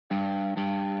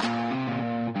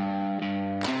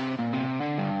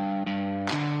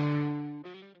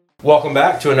Welcome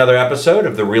back to another episode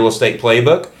of the Real Estate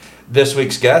Playbook. This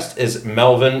week's guest is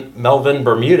Melvyn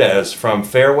Bermudez from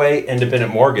Fairway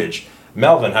Independent Mortgage.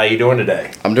 Melvyn, how you doing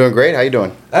today? I'm doing great. How you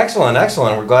doing? Excellent.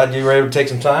 We're glad you were able to take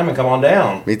some time and come on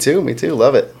down. Me too.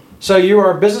 Love it. So you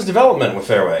are business development with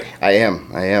Fairway. I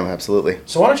am, absolutely.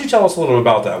 So why don't you tell us a little bit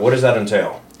about that? What does that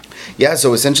entail? Yeah,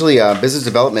 so essentially business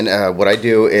development, what I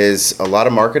do is a lot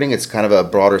of marketing. It's kind of a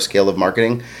broader scale of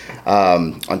marketing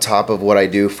on top of what I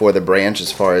do for the branch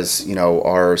as far as,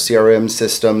 our CRM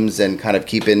systems and kind of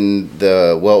keeping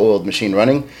the well-oiled machine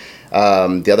running.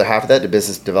 The other half of that, the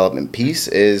business development piece,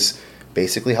 is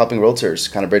basically helping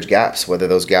realtors kind of bridge gaps, whether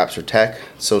those gaps are tech,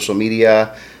 social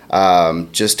media,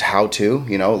 just how to,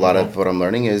 a lot of what I'm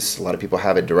learning is a lot of people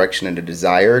have a direction and a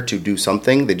desire to do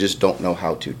something. They just don't know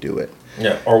how to do it.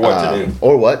 Yeah, or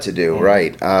what to do.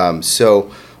 Right.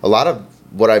 So a lot of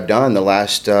what I've done the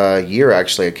last year,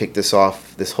 actually, I kicked this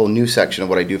off, this whole new section of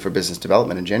what I do for business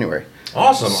development in January.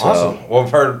 Awesome. Well,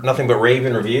 I've heard nothing but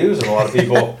raving reviews, and a lot of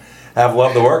people have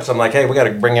loved the work. So I'm like, hey, we got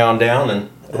to bring you on down and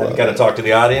got to talk to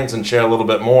the audience and share a little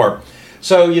bit more.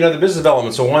 So, the business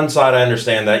development. So one side, I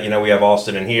understand that, we have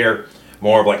Austin in here,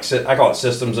 more of like, I call it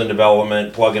systems and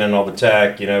development, plugging in all the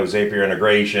tech, Zapier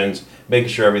integrations, making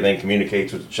sure everything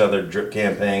communicates with each other, drip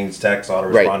campaigns, text,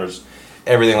 autoresponders,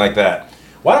 everything like that.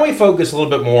 Why don't we focus a little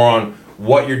bit more on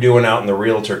what you're doing out in the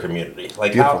realtor community?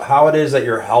 Like how it is that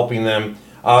you're helping them.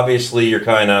 Obviously, you're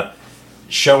kind of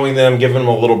showing them, giving them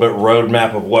a little bit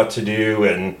roadmap of what to do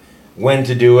and when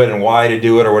to do it and why to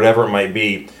do it or whatever it might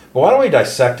be. But why don't we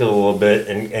dissect it a little bit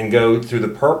and go through the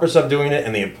purpose of doing it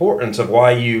and the importance of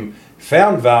why you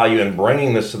found value in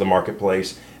bringing this to the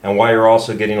marketplace and why you're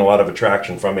also getting a lot of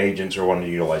attraction from agents who are wanting to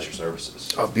utilize your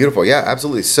services. Oh, beautiful. Yeah,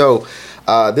 absolutely. So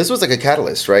this was like a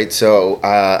catalyst, right? So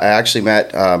I actually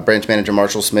met branch manager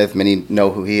Marshall Smith. Many know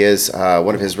who he is.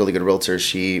 One of his really good realtors.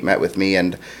 She met with me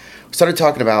and started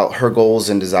talking about her goals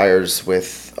and desires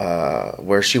with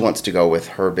where she wants to go with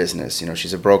her business.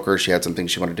 She's a broker. She had some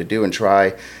things she wanted to do and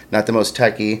try. Not the most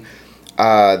techie.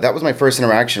 That was my first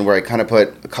interaction where I kind of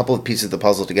put a couple of pieces of the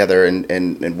puzzle together.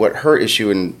 And what her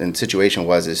issue and situation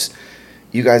was is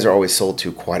you guys are always sold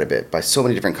to quite a bit by so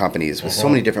many different companies with so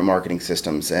many different marketing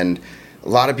systems. And a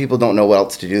lot of people don't know what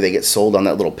else to do. They get sold on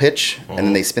that little pitch and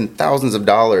then they spend thousands of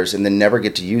dollars and then never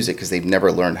get to use it because they've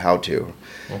never learned how to.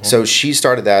 So she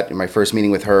started that in my first meeting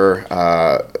with her,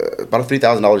 about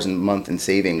 $3,000 a month in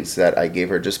savings that I gave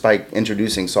her just by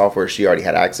introducing software she already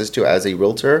had access to as a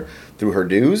realtor through her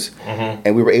dues.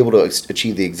 And we were able to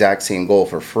achieve the exact same goal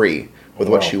for free with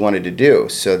what she wanted to do.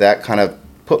 So that kind of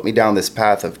put me down this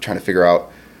path of trying to figure out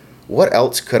what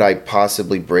else could I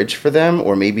possibly bridge for them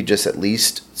or maybe just at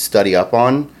least study up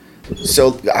on.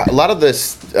 So a lot of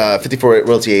this 54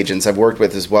 realty agents I've worked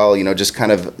with as well, just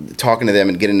kind of talking to them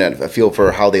and getting a feel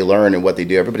for how they learn and what they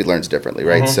do. Everybody learns differently,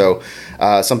 right? So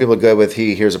some people are good with,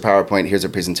 here's a PowerPoint, here's a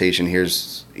presentation,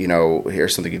 here's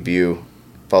something you view,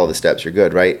 follow the steps, you're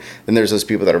good, right? Then there's those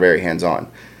people that are very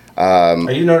hands-on.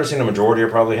 Are you noticing the majority are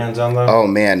probably hands-on though? Oh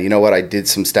man, you know what? I did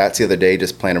some stats the other day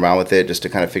just playing around with it just to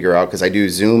kind of figure out, because I do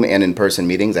Zoom and in-person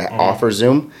meetings. I offer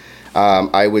Zoom.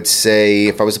 I would say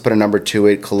if I was to put a number to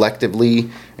it, collectively,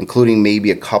 including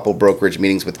maybe a couple brokerage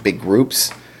meetings with big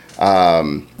groups,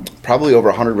 probably over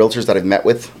 100 realtors that I've met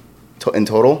with in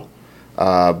total,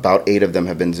 about 8 of them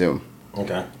have been Zoom.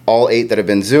 Okay. All 8 that have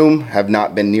been Zoom have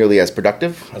not been nearly as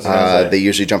productive. They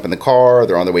usually jump in the car,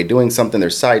 they're on their way doing something, they're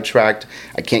sidetracked.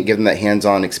 I can't give them that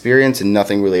hands-on experience, and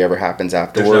nothing really ever happens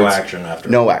afterwards. There's no action after.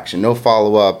 No action, no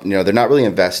follow-up. They're not really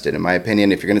invested, in my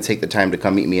opinion. If you're going to take the time to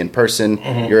come meet me in person,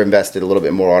 you're invested a little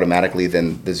bit more automatically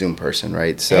than the Zoom person,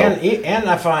 right? So. And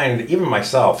I find, even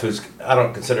myself, I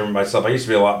don't consider myself, I used to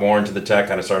be a lot more into the tech,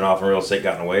 kind of starting off in real estate,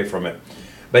 gotten away from it.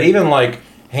 But even like,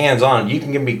 hands-on, you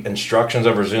can give me instructions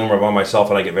over Zoom or by myself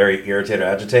and I get very irritated or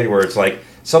agitated where it's like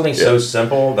something so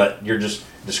simple that you're just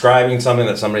describing something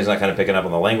that somebody's not kind of picking up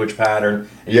on the language pattern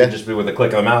and you can just be with a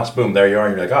click of the mouse, boom, there you are,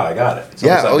 and you're like, oh, I got it. It's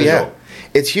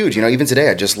It's huge. Even today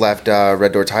I just left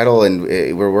Red Door Title and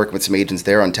we're working with some agents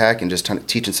there on tech and just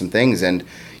teaching some things. And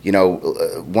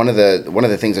one of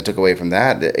the things I took away from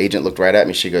that, the agent looked right at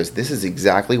me. She goes, "This is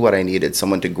exactly what I needed.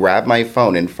 Someone to grab my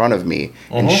phone in front of me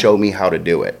and show me how to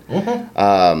do it."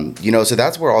 So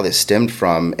that's where all this stemmed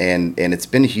from, and it's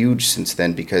been huge since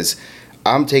then because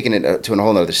I'm taking it to a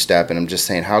whole other step, and I'm just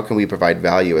saying, how can we provide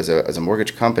value as a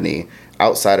mortgage company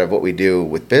outside of what we do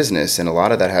with business? And a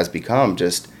lot of that has become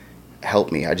just,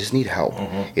 help me. I just need help.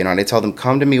 And I tell them,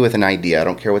 come to me with an idea. I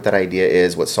don't care what that idea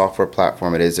is, what software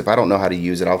platform it is. If I don't know how to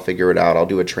use it, I'll figure it out. I'll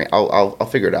do I'll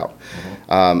figure it out.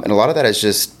 And a lot of that has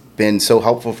just been so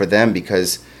helpful for them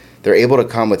because they're able to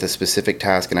come with a specific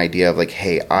task and idea of like,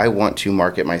 hey, I want to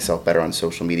market myself better on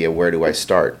social media. Where do I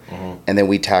start? And then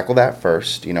we tackle that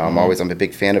first. You know, I'm a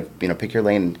big fan of, you know, pick your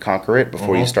lane and conquer it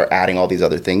before you start adding all these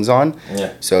other things on.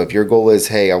 Yeah. So if your goal is,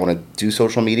 hey, I want to do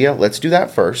social media, let's do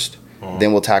that first.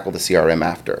 Then we'll tackle the CRM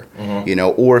after, you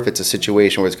know, or if it's a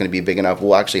situation where it's going to be big enough,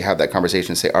 we'll actually have that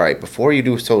conversation and say, all right, before you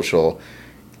do social,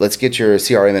 let's get your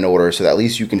CRM in order so that at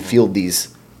least you can field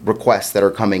these requests that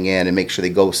are coming in and make sure they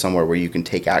go somewhere where you can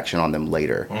take action on them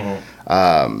later.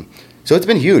 So it's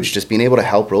been huge, just being able to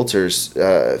help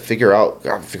realtors figure out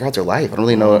their life. I don't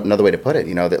really know another way to put it.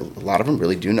 You know, that a lot of them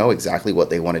really do know exactly what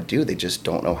they want to do. They just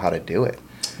don't know how to do it.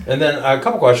 And then a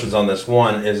couple questions on this.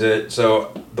 One, is it,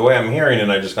 so the way I'm hearing it,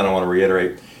 I just kind of want to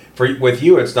reiterate, with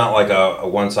you, it's not like a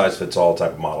one-size-fits-all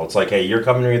type of model. It's like, hey, you're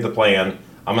coming to me with the plan.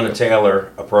 I'm going to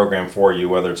tailor a program for you,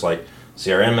 whether it's like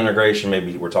CRM integration,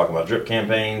 maybe we're talking about drip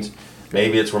campaigns,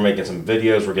 maybe it's we're making some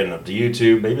videos, we're getting up to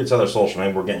YouTube, maybe it's other social,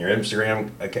 maybe we're getting your Instagram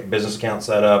business account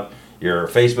set up, your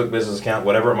Facebook business account,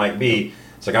 whatever it might be.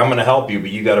 It's like, I'm going to help you,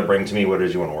 but you got to bring to me what it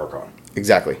is you want to work on.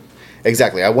 Exactly.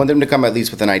 I want them to come at least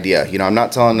with an idea. You know, I'm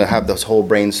not telling them to have this whole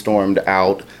brainstormed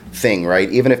out thing, right?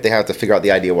 Even if they have to figure out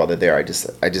the idea while they're there, I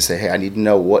just say, hey, I need to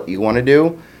know what you want to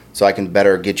do so I can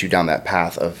better get you down that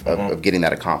path of getting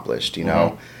that accomplished, you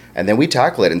know? And then we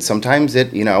tackle it. And sometimes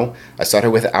I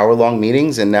started with hour-long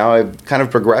meetings, and now I've kind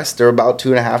of progressed. They're about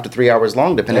 2.5 to 3 hours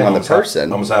long, depending on the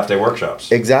person. Almost half-day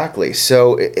workshops. Exactly.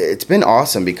 So it's been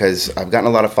awesome because I've gotten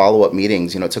a lot of follow-up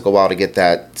meetings. You know, it took a while to get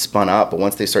that spun up, but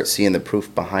once they start seeing the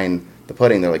proof behind the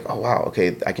pudding, they're like, oh, wow,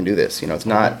 okay, I can do this. You know, it's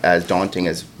not as daunting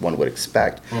as one would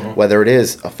expect, whether it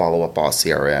is a follow-up boss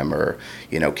CRM or,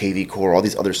 you know, KV Core, all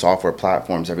these other software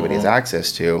platforms everybody has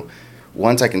access to.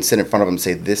 Once I can sit in front of them and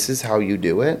say, this is how you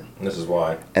do it. And this is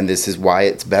why. And this is why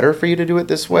it's better for you to do it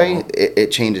this way.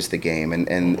 It changes the game.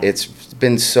 And it's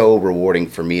been so rewarding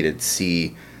for me to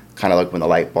see kind of like when the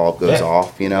light bulb goes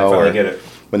off, you know. I finally get it.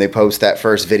 When they post that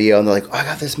first video and they're like, oh, I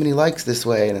got this many likes this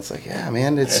way. And it's like, yeah,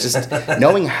 man, it's just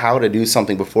knowing how to do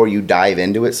something before you dive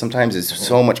into it sometimes is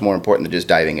so much more important than just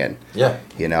diving in. Yeah.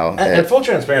 You know. And full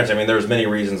transparency, I mean, there's many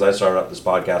reasons I started up this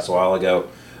podcast a while ago.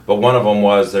 But one of them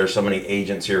was there's so many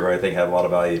agents here who I think have a lot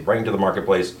of value to bring to the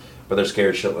marketplace, but they're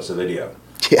scared shitless of video.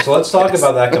 Yeah. So let's talk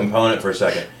about that component for a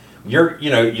second. You're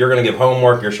going to give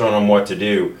homework, you're showing them what to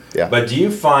do. Yeah. But do you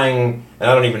find, and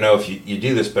I don't even know if you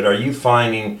do this, but are you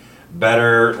finding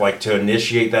better like to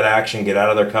initiate that action, get out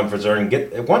of their comfort zone,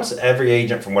 once every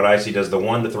agent from what I see does the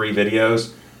 1 to 3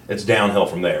 videos, it's downhill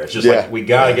from there. It's just like we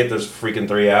got to get those freaking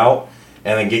 3 out.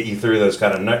 And then get you through those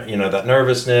kind of, that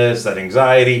nervousness, that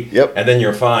anxiety, and then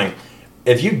you're fine.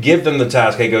 If you give them the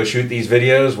task, hey, go shoot these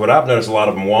videos, what I've noticed a lot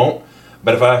of them won't.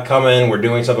 But if I come in, we're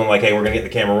doing something like, hey, we're going to get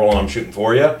the camera rolling, I'm shooting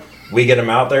for you. We get them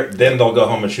out there, then they'll go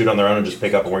home and shoot on their own and just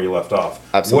pick up where you left off.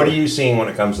 Absolutely. What are you seeing when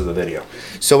it comes to the video?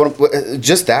 So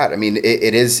just that, I mean,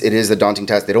 it is a daunting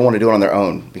task. They don't want to do it on their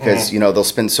own because, they'll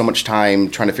spend so much time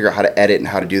trying to figure out how to edit and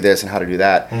how to do this and how to do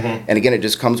that. And again, it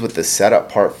just comes with the setup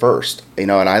part first,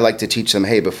 and I like to teach them,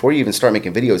 hey, before you even start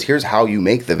making videos, here's how you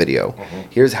make the video.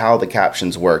 Here's how the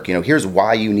captions work. Here's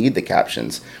why you need the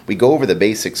captions. We go over the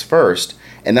basics first,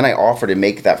 and then I offer to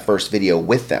make that first video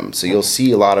with them. So you'll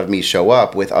see a lot of me show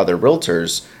up with other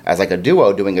realtors as like a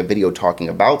duo doing a video talking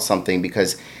about something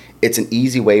because it's an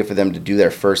easy way for them to do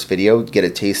their first video, get a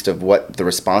taste of what the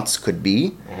response could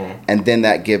be. And then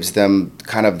that gives them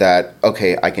kind of that,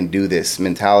 okay, I can do this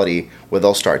mentality where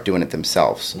they'll start doing it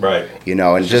themselves. Right.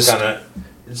 And just kind of,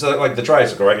 it's like the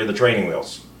tricycle, right? You're the training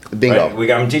wheels. Bingo.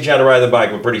 Right? I'm teaching you how to ride the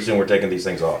bike, but pretty soon we're taking these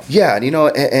things off. Yeah,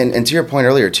 and to your point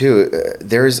earlier too,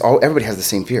 everybody has the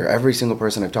same fear. Every single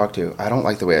person I've talked to, I don't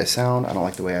like the way I sound, I don't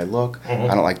like the way I look, I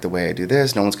don't like the way I do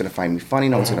this. No one's going to find me funny.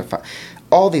 No one's going to find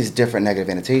all these different negative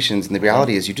annotations. And the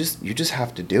reality is, you just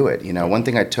have to do it. One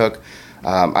thing I took.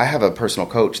 I have a personal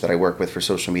coach that I work with for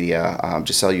social media,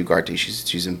 Giselle Ugarte.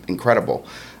 She's incredible.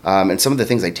 And some of the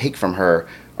things I take from her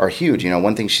are huge.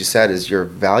 One thing she said is your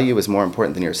value is more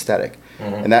important than your aesthetic.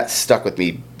 And that stuck with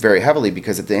me very heavily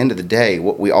because at the end of the day,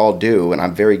 what we all do, and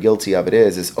I'm very guilty of it,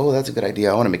 is oh, that's a good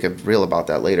idea. I want to make a reel about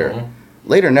that later.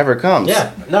 Later never comes.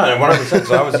 Yeah, no, 100%.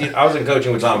 So I was in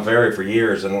coaching with Tom Ferry for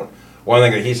years, and one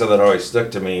thing that he said that always stuck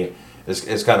to me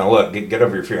is kind of look, get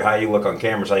over your fear. How you look on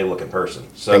camera is how you look in person.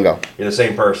 So Bingo. You're the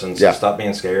same person. So stop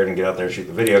being scared and get out there and shoot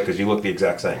the video because you look the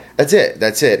exact same. That's it.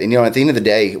 And at the end of the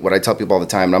day, what I tell people all the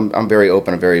time, and I'm very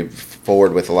open, I'm very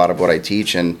forward with a lot of what I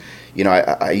teach, and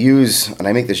I use, and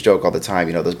I make this joke all the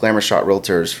time, those glamour shot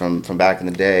realtors from back in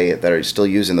the day that are still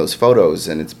using those photos,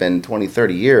 and it's been 20,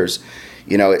 30 years.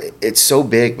 it's so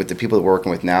big with the people that we're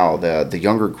working with now, the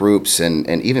younger groups, and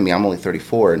even me, I'm only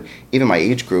 34, and even my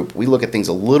age group, we look at things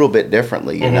a little bit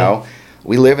differently, you know?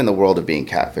 We live in the world of being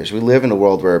catfish. We live in a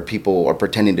world where people are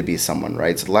pretending to be someone,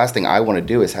 right? So the last thing I want to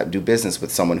do is do business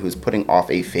with someone who's putting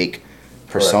off a fake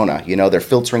persona. Correct. They're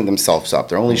filtering themselves up.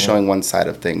 They're only showing one side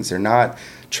of things. They're not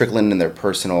trickling in their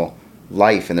personal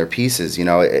life and their pieces.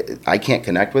 I can't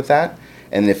connect with that.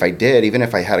 And if I did, even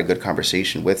if I had a good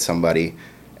conversation with somebody,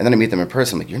 and then I meet them in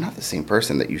person, I'm like, you're not the same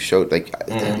person that you showed. Like,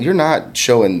 you're not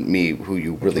showing me who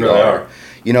you really are.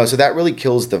 So that really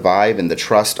kills the vibe, and the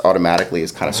trust automatically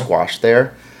is kind of squashed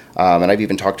there. And I've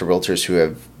even talked to realtors who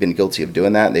have been guilty of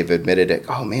doing that, and they've admitted it.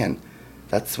 Oh, man,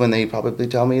 that's when they probably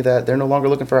tell me that they're no longer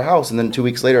looking for a house. And then 2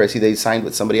 weeks later, I see they signed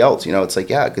with somebody else. It's like,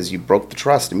 yeah, because you broke the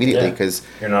trust immediately. Because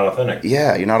you're not authentic.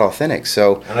 Yeah, you're not authentic.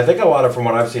 So, and I think a lot of, from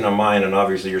what I've seen on mine, and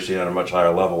obviously you're seeing at a much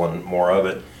higher level and more of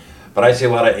it, but I see a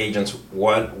lot of agents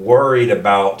worried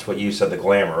about what you said, the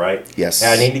glamour, right? Yes.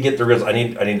 Hey, I need to get the results. I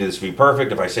need this to be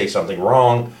perfect. If I say something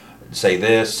wrong, say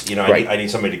this. I need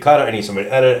somebody to cut it. I need somebody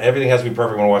to edit it. Everything has to be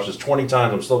perfect. When I watch this 20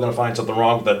 times, I'm still going to find something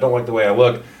wrong with that. Don't like the way I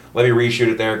look. Let me reshoot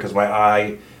it there because my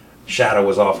eye shadow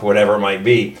was off, whatever it might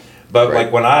be. But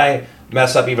like when I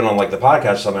mess up, even on like the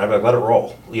podcast or something, I'd be like, let it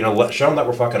roll. Show them that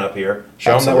we're fucking up here.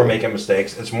 Show them that we're making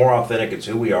mistakes. It's more authentic. It's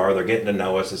who we are. They're getting to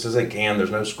know us. This isn't canned.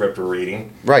 There's no script we're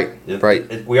reading. Right.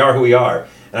 We are who we are.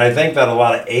 And I think that a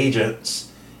lot of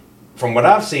agents, from what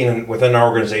I've seen within our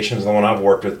organizations, the one I've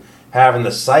worked with, having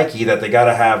the psyche that they got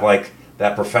to have like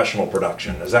that professional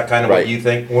production. Is that kind of what you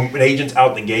think? When agents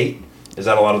out the gate, is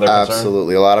that a lot of their concern?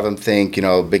 Absolutely. A lot of them think,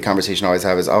 big conversation I always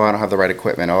have is, oh, I don't have the right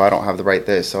equipment. Oh, I don't have the right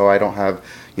this. Oh, I don't have,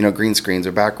 green screens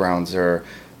or backgrounds or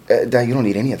that. You don't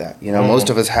need any of that. Most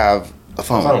of us have a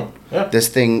phone. Yeah. This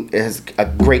thing is a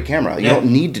great camera. You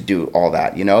don't need to do all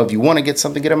that. If you want to get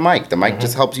something, get a mic. The mic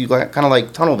just helps you kind of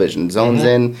like tunnel vision, zones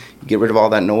in, you get rid of all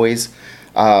that noise.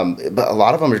 But a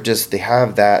lot of them are just, they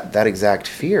have that exact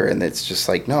fear, and it's just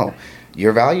like, no.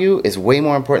 Your value is way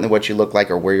more important than what you look like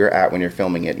or where you're at when you're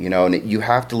filming it, and you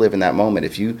have to live in that moment.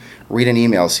 If you read an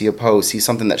email, see a post, see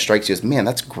something that strikes you as, man,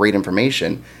 that's great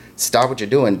information, stop what you're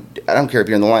doing. I don't care if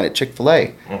you're in the line at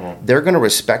Chick-fil-A. They're going to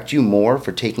respect you more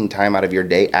for taking time out of your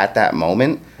day at that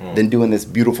moment than doing this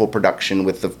beautiful production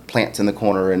with the plants in the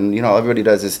corner and, everybody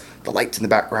does is the lights in the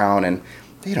background, and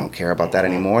they don't care about that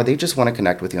anymore. They just want to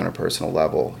connect with you on a personal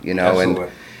level, Absolutely.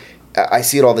 And I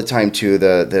see it all the time too,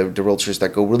 the realtors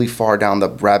that go really far down the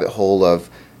rabbit hole of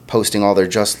posting all their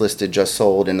just listed, just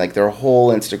sold, and like their whole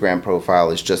Instagram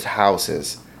profile is just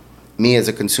houses. Me as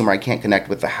a consumer, I can't connect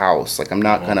with the house. Like I'm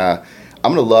gonna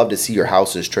love to see your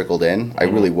houses trickled in. I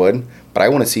really would, but I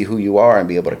want to see who you are and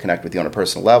be able to connect with you on a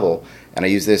personal level. And I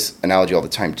use this analogy all the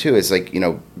time too. It's like,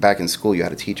 back in school you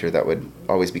had a teacher that would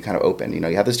always be kind of open. You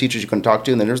had those teachers you couldn't talk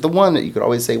to, and then there's the one that you could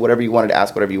always say whatever you wanted,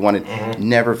 ask whatever you wanted,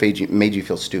 never made you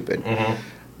feel stupid.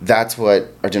 That's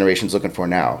what our generation's looking for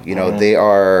now. They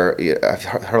are, I've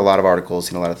heard a lot of articles,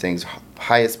 seen a lot of things,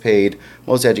 highest paid,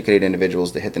 most educated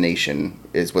individuals to hit the nation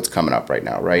is what's coming up right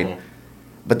now, right?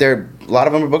 But a lot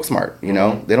of them are book smart, They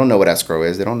don't know what escrow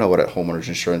is. They don't know what a homeowner's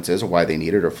insurance is or why they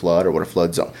need it or flood or what a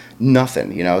flood zone.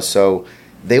 Nothing, So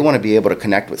they want to be able to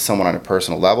connect with someone on a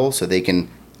personal level so they can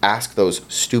ask those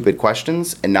stupid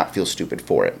questions and not feel stupid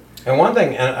for it. And one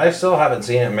thing, and I still haven't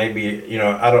seen it, maybe,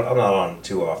 I'm not on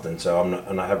too often, so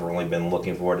I haven't really been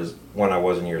looking for it as when I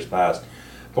was in years past.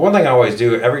 But one thing I always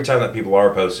do, every time that people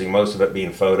are posting, most of it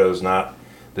being photos, not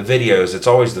the videos, it's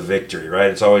always the victory, right?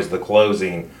 It's always the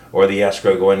closing or the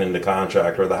escrow going into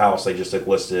contract or the house they just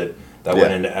listed that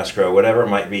went into escrow, whatever it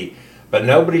might be. But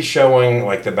nobody's showing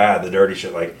like the bad, the dirty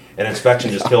shit, like an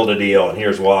inspection just killed a deal and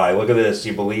here's why. Look at this,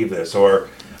 you believe this. Or,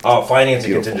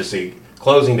 financing contingency,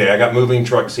 closing day, I got moving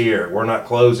trucks here. We're not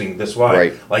closing this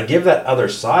way. Right. Like give that other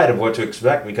side of what to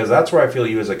expect, because that's where I feel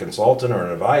you as a consultant or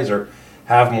an advisor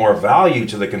have more value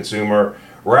to the consumer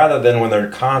rather than when they're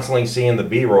constantly seeing the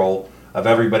B-roll of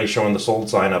everybody showing the sold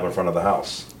sign up in front of the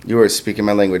house. You are speaking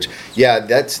my language. Yeah,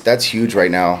 that's huge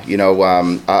right now.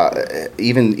 Even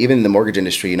in the mortgage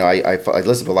industry, I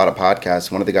listen to a lot of podcasts.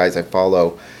 One of the guys I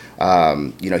follow,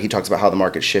 he talks about how the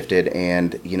market shifted,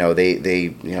 and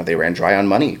they ran dry on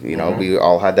money. We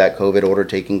all had that COVID order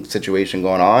taking situation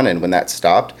going on, and when that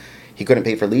stopped, he couldn't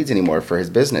pay for leads anymore for his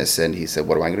business, and he said,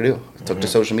 "What am I going to do?" I took to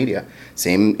social media.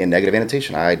 Same in negative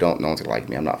annotation. No one's going to like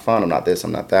me. I'm not fun. I'm not this.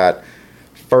 I'm not that.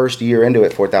 First year into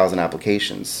it, 4,000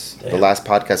 applications. Damn. The last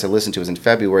podcast I listened to was in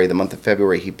February. The month of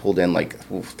February, he pulled in like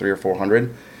 300 or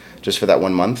 400. just for that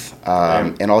 1 month.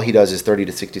 And all he does is 30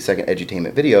 to 60 second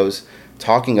edutainment videos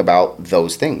talking about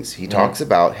those things. He talks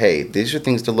about, hey, these are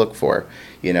things to look for,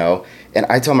 you know. And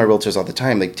I tell my realtors all the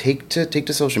time, like, take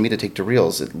to social media, take to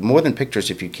reels, more than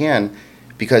pictures if you can,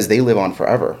 because they live on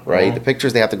forever, right? The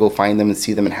pictures, they have to go find them and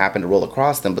see them and happen to roll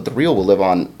across them, but the reel will live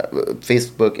on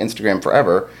Facebook, Instagram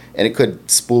forever, and it could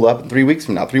spool up 3 weeks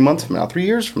from now, 3 months from now, 3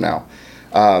 years from now.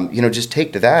 You know, just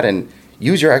take to that and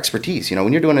use your expertise. You know,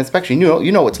 when you're doing an inspection,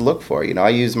 you know what to look for. You know, I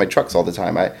use my trucks all the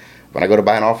time. When I go to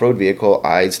buy an off-road vehicle,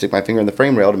 I stick my finger in the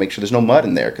frame rail to make sure there's no mud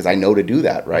in there, because I know to do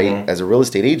that, right? As a real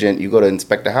estate agent, you go to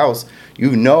inspect a house,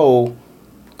 you know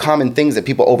common things that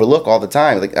people overlook all the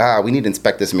time. Like, we need to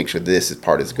inspect this and make sure this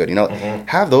part is good. You know,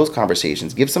 have those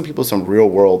conversations. Give some people some real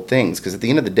world things, because at the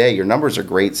end of the day, your numbers are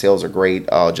great, sales are great,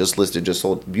 just listed, just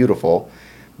sold, beautiful.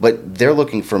 But they're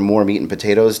looking for more meat and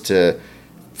potatoes to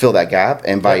fill that gap.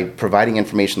 And by providing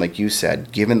information, like you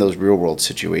said, given those real world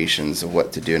situations of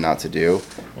what to do, not to do,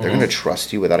 they're going to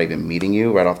trust you without even meeting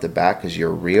you right off the bat, because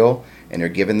you're real and you're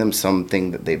giving them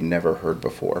something that they've never heard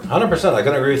before. 100%. I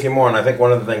couldn't agree with you more. And I think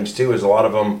one of the things too is a lot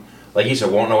of them, like you said,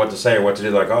 won't know what to say or what to do.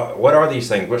 Like, oh, what are these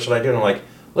things? What should I do? And I'm like,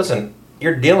 listen,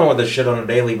 you're dealing with this shit on a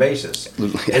daily basis.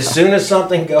 Yeah. As soon as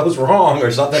something goes wrong or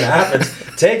something happens,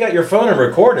 take out your phone and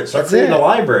record it. Start creating a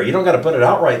library. You don't got to put it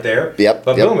out right there.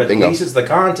 But boom, at least it's the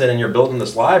content, and you're building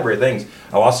this library of things.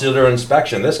 I lost you to an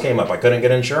inspection. This came up. I couldn't get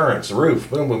insurance.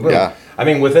 Roof. Boom, boom, boom. Yeah. I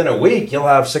mean, within a week, you'll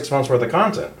have 6 months worth of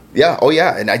content. Yeah. Oh,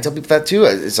 yeah. And I tell people that too.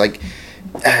 It's like,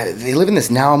 they live in this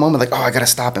now moment, like, oh, I got to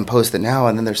stop and post it now.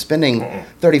 And then they're spending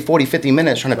 30, 40, 50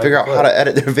 minutes trying to figure out how to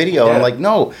edit their video. Yeah. I'm like,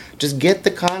 no, just get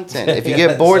the content. If you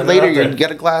get bored later, you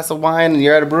get a glass of wine and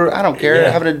you're at a brewery, I don't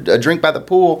care, having a drink by the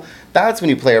pool, that's when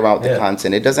you play around with the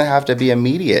content. It doesn't have to be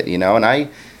immediate, you know. And I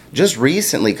just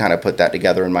recently kind of put that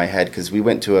together in my head, because we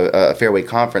went to a Fairway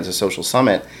conference, a social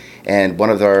summit, and one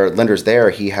of our lenders there,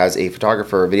 he has a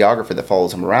photographer, a videographer that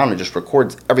follows him around and just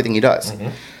records everything he does.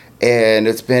 And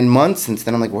it's been months since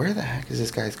then. I'm like, where the heck is this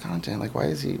guy's content? Like, why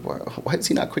is he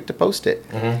not quick to post it?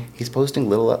 He's posting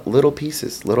little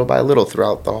pieces, little by little,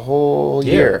 throughout the whole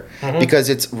year, because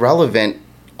it's relevant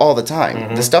all the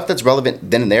time. The stuff that's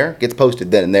relevant then and there gets posted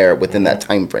then and there within that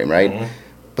time frame, right?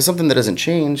 But something that doesn't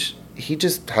change, he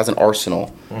just has an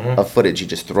arsenal of footage he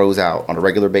just throws out on a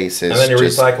regular basis. And then he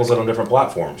recycles it on different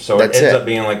platforms. So it ends up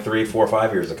being like 3, 4,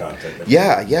 5 years of content.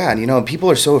 Yeah. And, you know,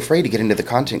 people are so afraid to get into the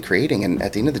content creating. And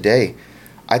at the end of the day,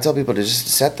 I tell people to just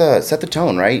set the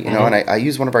tone, right? You know, and I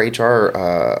use one of our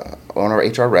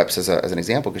HR reps as an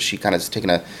example, because she kind of has taken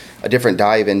a different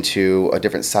dive into a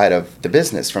different side of the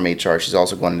business from HR. She's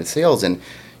also going into sales, and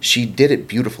she did it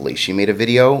beautifully. She made a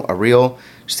video, a reel.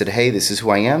 She said, hey, this is who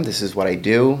I am. This is what I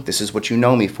do. This is what you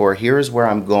know me for. Here is where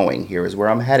I'm going. Here is where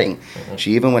I'm heading.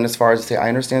 She even went as far as to say, I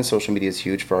understand social media is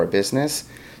huge for our business.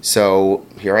 So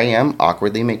here I am,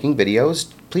 awkwardly making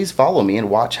videos. Please follow me and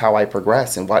watch how I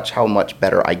progress and watch how much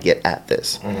better I get at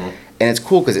this. And it's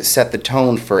cool because it set the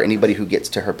tone for anybody who gets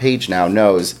to her page now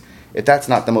knows if that's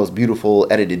not the most beautiful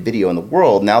edited video in the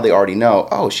world, now they already know,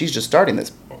 oh, she's just starting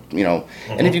this, you know.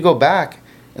 And if you go back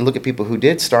and look at people who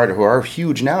did start or who are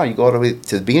huge now, you go all the way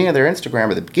to the beginning of their Instagram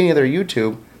or the beginning of their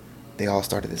YouTube, they all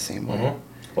started the same way.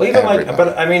 Well,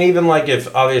 even even like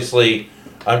if obviously,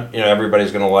 you know,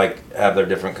 everybody's going to like have their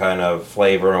different kind of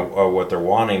flavor or what they're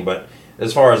wanting, but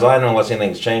as far as I know, unless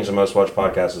anything's changed, the most watched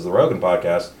podcast is the Rogan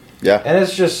podcast. Yeah. And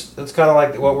it's kind of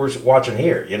like what we're watching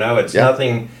here, you know, it's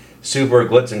nothing super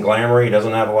glitz and glamour. He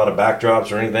doesn't have a lot of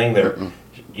backdrops or anything. They're,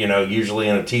 you know, usually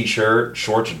in a t-shirt,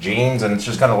 shorts, jeans, and it's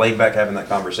just kind of laid back having that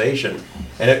conversation.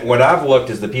 And what I've looked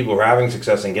is the people who are having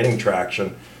success and getting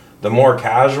traction, the more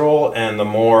casual and the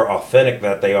more authentic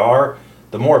that they are,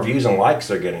 the more views and likes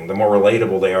they're getting, the more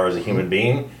relatable they are as a human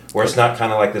being, where it's not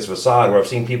kind of like this facade where I've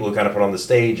seen people who kind of put on the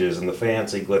stages and the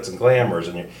fancy glitz and glamours,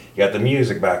 and you got the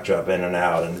music backdrop in and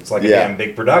out, and it's like a damn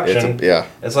big production.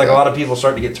 It's like a lot of people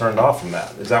start to get turned off from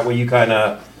that. Is that what you kind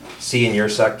of see in your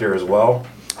sector as well?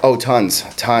 Oh, tons.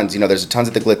 You know, there's tons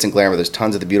of the glitz and glamour. There's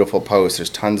tons of the beautiful posts. There's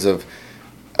tons of,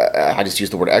 I just use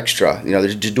the word extra. You know,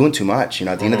 they're just doing too much. You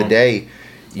know, at the end of the day,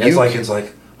 it's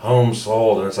like home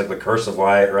sold, and it's like the curse of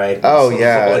Wyatt, right? Oh,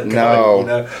 yeah, you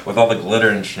know, with all the glitter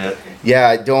and shit.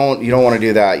 Yeah, you don't want to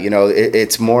do that. You know,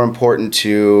 it's more important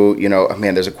to, you know,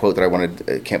 man, there's a quote that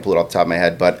I can't pull it off the top of my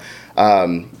head, but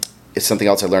it's something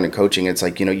else I learned in coaching. It's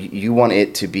like, you know, you want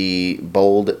it to be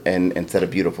bold and instead of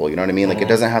beautiful. You know what I mean? Like, it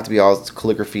doesn't have to be all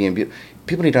calligraphy and beauty.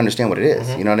 People need to understand what it is.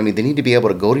 You know what I mean? They need to be able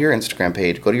to go to your Instagram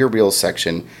page, go to your Reels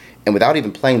section, and without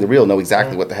even playing the reel, know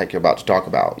exactly what the heck you're about to talk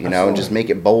about, you know, and just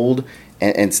make it bold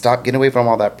and stop getting away from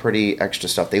all that pretty extra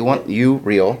stuff. They want you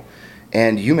real,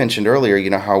 And you mentioned earlier, you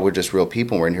know, how we're just real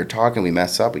people. We're in here talking, we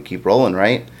mess up, we keep rolling,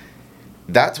 right?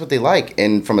 That's what they like.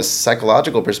 And from a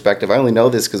psychological perspective, I only know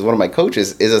this because one of my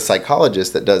coaches is a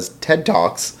psychologist that does TED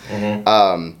Talks.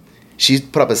 She's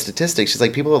put up a statistic. She's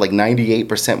like, people are like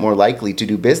 98% more likely to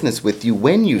do business with you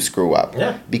when you screw up.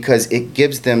 Yeah. Because it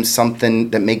gives them something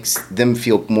that makes them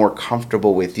feel more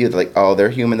comfortable with you. They're like, oh,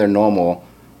 they're human, they're normal.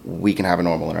 We can have a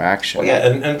normal interaction. Well, yeah,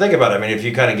 and think about it. I mean, if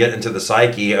you kind of get into the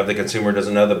psyche of the consumer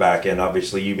doesn't know the back end,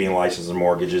 obviously you being licensed in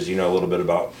mortgages, you know a little bit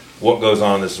about what goes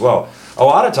on in this as well. A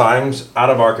lot of times,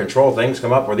 out of our control, things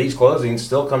come up where these closings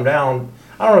still come down.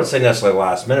 I don't want to say necessarily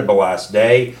last minute, but last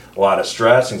day. A lot of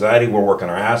stress, anxiety. We're working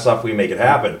our ass off. We make it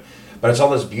happen. But it's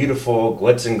all this beautiful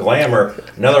glitz and glamour.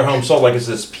 Another home sold like it's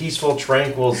this peaceful,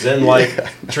 tranquil,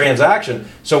 zen-like transaction.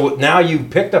 So now you've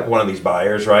picked up one of these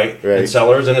buyers, right? And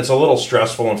sellers, and it's a little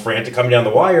stressful and frantic coming down the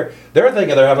wire. They're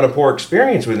thinking they're having a poor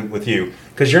experience with you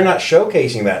because you're not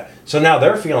showcasing that. So now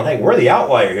they're feeling, hey, we're the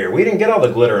outlier here. We didn't get all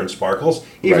the glitter and sparkles,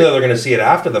 even though they're going to see it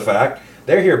after the fact.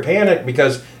 They're here panicked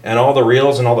because, and all the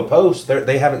reels and all the posts,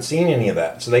 they haven't seen any of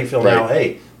that. So they feel now,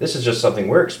 hey, this is just something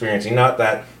we're experiencing, not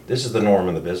that this is the norm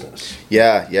in the business.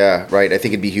 Yeah, right. I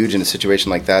think it'd be huge in a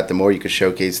situation like that. The more you could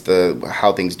showcase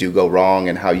how things do go wrong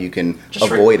and how you can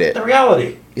avoid it. The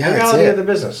reality. Yeah, the reality of the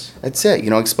business. That's it. You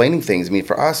know, explaining things. I mean,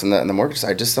 for us on the mortgage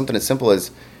side, just something as simple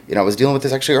as, you know, I was dealing with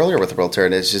this actually earlier with a realtor,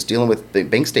 and it's just dealing with the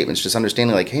bank statements, just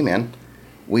understanding like, hey, man,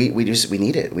 we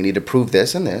need it. We need to prove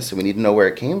this and this, and we need to know where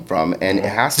it came from, and it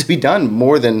has to be done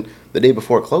more than the day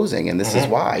before closing, and this is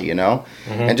why, you know?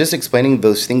 And just explaining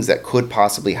those things that could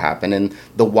possibly happen and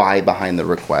the why behind the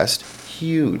request,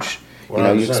 huge. 100%. You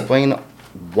know, you explain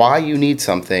why you need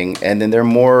something, and then they're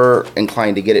more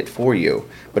inclined to get it for you.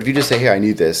 But if you just say, hey, I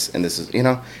need this, and this is, you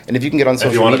know, and if you can get on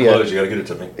social media. If you want to close, you got to get it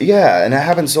to me. Yeah, and that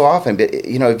happens so often. But,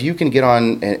 you know, if you can get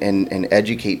on and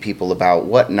educate people about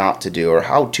what not to do or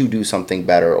how to do something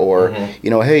better, or, you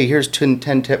know, hey, here's 10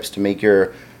 tips to make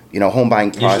your, you know, home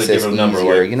buying process usually give them a number,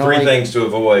 easier. Like you know, 3 things to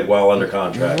avoid while under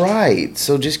contract. Right.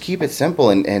 So just keep it simple.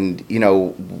 And, you know,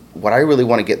 what I really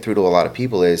want to get through to a lot of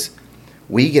people is,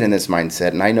 we get in this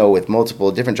mindset, and I know with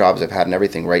multiple different jobs I've had and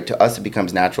everything, right? To us, it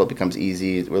becomes natural, it becomes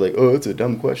easy. We're like, oh, it's a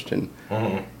dumb question.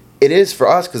 It is for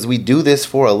us because we do this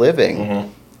for a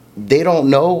living. They don't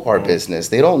know our business.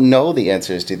 They don't know the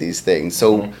answers to these things.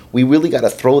 So we really got to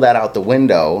throw that out the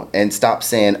window and stop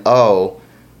saying, oh,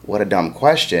 what a dumb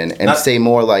question, and say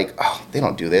more like, oh, they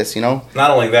don't do this, you know? Not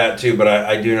only that, too, but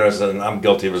I do notice, and I'm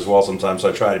guilty of it as well sometimes, so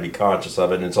I try to be conscious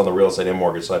of it, and it's on the real estate and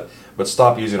mortgage side, but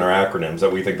stop using our acronyms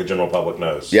that we think the general public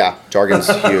knows. Yeah, jargon's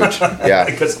huge. Yeah.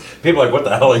 Because people are like, what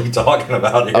the hell are you talking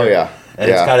about here? Oh, yeah.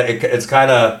 And it's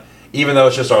kind of, even though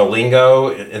it's just our lingo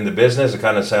in the business, it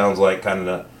kind of sounds like kind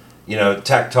of, you know,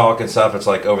 tech talk and stuff. It's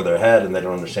like over their head, and they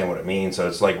don't understand what it means. So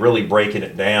it's like really breaking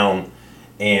it down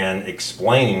and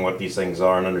explaining what these things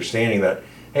are and understanding that,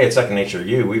 hey, it's second nature to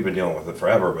you. We've been dealing with it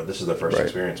forever, but this is the first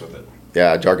experience with it.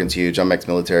 Yeah, jargon's huge. I'm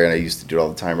ex-military, and I used to do it all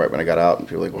the time right when I got out, and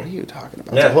people were like, what are you talking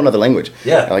about? It's a whole other language.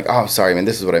 Yeah. I'm like, oh, sorry, man,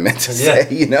 this is what I meant to say,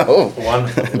 you know?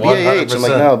 BAH, I'm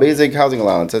like, no, basic housing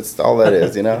allowance. That's all that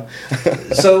is, you know?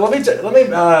 So let me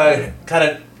kind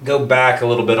of go back a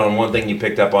little bit on one thing you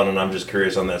picked up on, and I'm just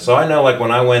curious on this. So I know, like, when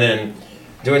I went in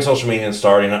doing social media and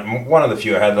starting, one of the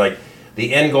few I had, like,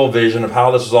 the end goal vision of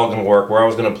how this was all going to work, where I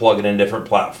was going to plug it in different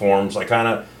platforms. I kind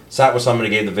of sat with somebody,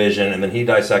 gave the vision, and then he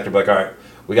dissected, like, all right,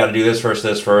 we got to do this first,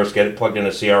 get it plugged into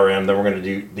CRM, then we're going to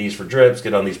do these for drips,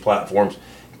 get on these platforms,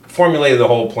 formulated the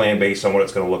whole plan based on what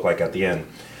it's going to look like at the end.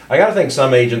 I got to think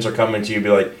some agents are coming to you and be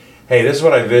like, hey, this is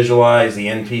what I visualize, the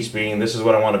end piece being, this is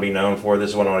what I want to be known for, this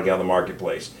is what I want to get out of the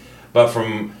marketplace. But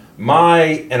from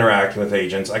my interacting with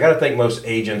agents, I got to think most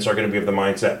agents are going to be of the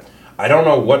mindset, I don't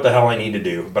know what the hell I need to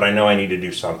do, but I know I need to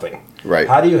do something. Right.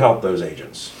 How do you help those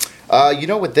agents? You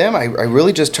know, with them, I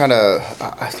really just try to,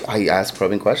 I ask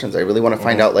probing questions. I really want to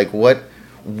find out, like,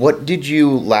 what did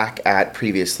you lack at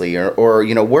previously? Or,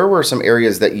 you know, where were some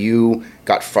areas that you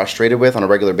got frustrated with on a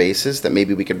regular basis that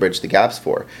maybe we could bridge the gaps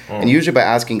for? And usually by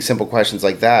asking simple questions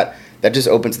like that, that just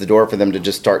opens the door for them to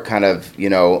just start kind of, you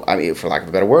know, I mean, for lack of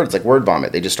a better word, it's like word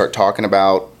vomit. They just start talking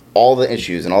about all the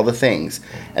issues and all the things.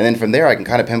 And then from there, I can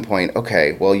kind of pinpoint,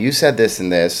 okay, well, you said this and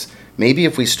this. Maybe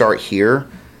if we start here,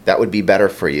 that would be better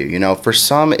for you. You know, for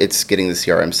some, it's getting the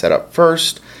CRM set up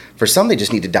first. For some, they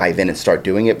just need to dive in and start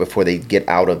doing it before they get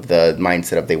out of the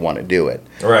mindset of they want to do it.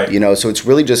 Right. You know, so it's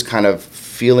really just kind of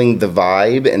feeling the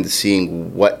vibe and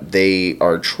seeing what they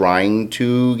are trying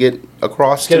to get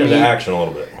across to me. Get into action a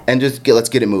little bit. And just let's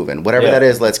get it moving. Whatever that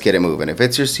is, let's get it moving. If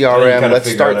it's your CRM,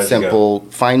 let's start simple.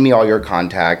 Find me all your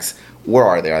contacts. Where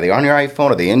are they? Are they on your iPhone?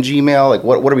 Are they in Gmail? Like,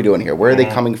 what are we doing here? Where are they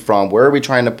coming from? Where are we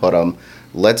trying to put them?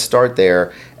 let's start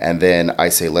there. And then I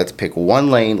say, let's pick one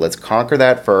lane, let's conquer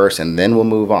that first, and then we'll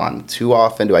move on. Too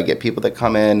often do I get people that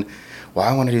come in, well,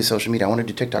 I want to do social media, I want to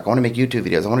do TikTok, I want to make YouTube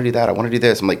videos, I want to do that, I want to do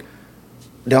this. I'm like,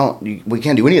 we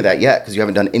can't do any of that yet because you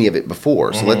haven't done any of it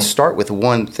before. So let's start with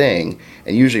one thing.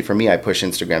 And usually for me, I push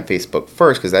Instagram, Facebook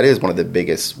first because that is one of the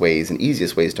biggest ways and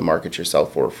easiest ways to market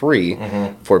yourself for free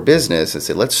for business. I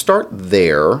say, let's start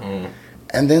there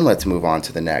and then let's move on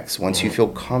to the next once you feel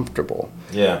comfortable.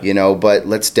 Yeah. You know, but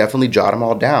let's definitely jot them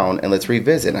all down and let's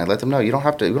revisit. And I let them know we don't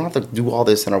have to do all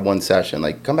this in our one session.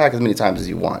 Like, come back as many times as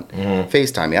you want.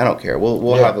 FaceTime me, I don't care.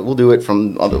 We'll do it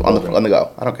from on the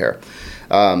go. I don't care.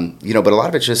 You know, but a lot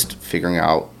of it's just figuring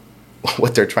out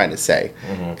what they're trying to say,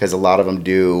 because a lot of them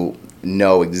do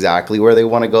know exactly where they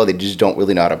want to go. They just don't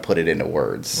really know how to put it into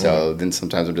words. So then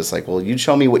sometimes I'm just like, well, you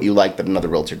show me what you like that another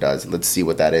realtor does, and let's see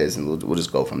what that is, and we'll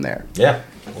just go from there. Yeah.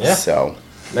 So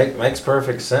makes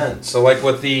perfect sense. So like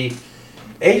with the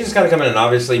agents kind of come in, and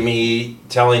obviously me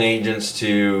telling agents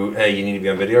to, hey, you need to be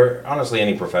on video, or honestly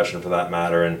any profession for that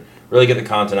matter, and really get the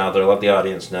content out there, let the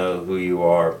audience know who you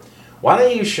are. Why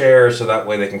don't you share so that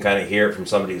way they can kind of hear it from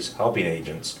somebody who's helping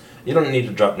agents? You don't need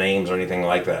to drop names or anything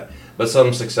like that, but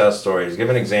some success stories. Give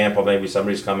an example, maybe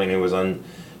somebody's coming who was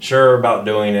unsure about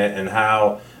doing it and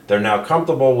how they're now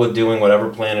comfortable with doing whatever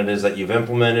plan it is that you've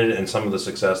implemented and some of the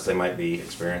success they might be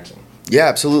experiencing. Yeah,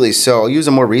 absolutely. So I'll use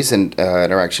a more recent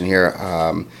interaction here.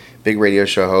 Big radio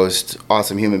show host,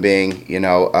 awesome human being, you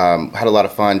know, had a lot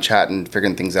of fun chatting,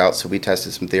 figuring things out. So we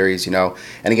tested some theories, you know,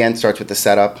 and again, starts with the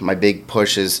setup. My big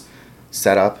push is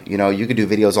setup. You know, you could do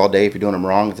videos all day. If you're doing them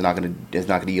wrong, it's not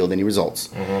gonna yield any results.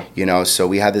 You know, so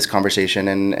we had this conversation,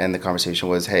 and the conversation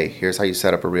was, hey, here's how you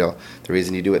set up a reel. The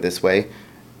reason you do it this way,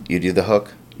 you do the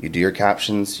hook, you do your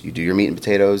captions, you do your meat and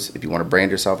potatoes. If you want to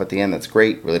brand yourself at the end, that's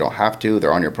great. Really don't have to.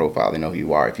 They're on your profile. They know who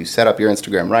you are. If you set up your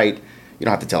Instagram right, you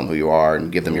don't have to tell them who you are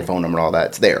and give them your phone number and all that.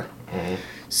 It's there.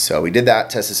 So we did that,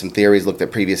 tested some theories, looked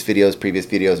at previous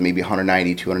videos, maybe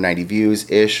 190, 290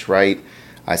 views-ish, right?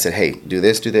 I said, hey, do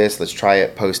this, let's try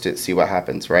it, post it, see what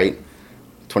happens, right?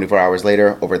 24 hours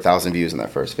later, over 1,000 views in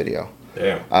that first video.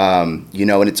 Yeah. You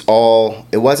know, and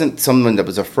it wasn't someone that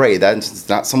was afraid. That's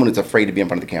not someone that's afraid to be in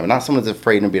front of the camera, not someone that's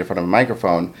afraid to be in front of a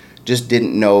microphone, just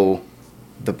didn't know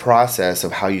the process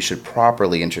of how you should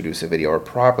properly introduce a video or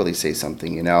properly say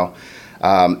something, you know.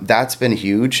 That's been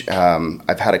huge.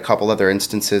 I've had a couple other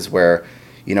instances where,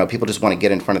 you know, people just want to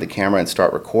get in front of the camera and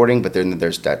start recording, but then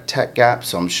there's that tech gap,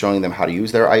 so I'm showing them how to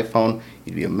use their iPhone.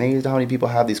 You'd be amazed how many people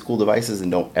have these cool devices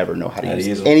and don't ever know how to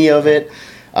use any of it.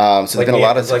 So there's been a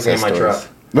lot of success stories.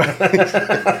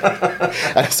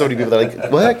 I have so many people that are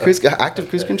like, what? Active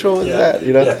cruise control is that?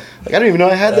 You know, like, I don't even know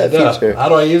I had that feature. How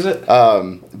do I use it?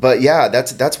 But yeah,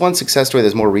 that's one success story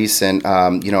that's more recent.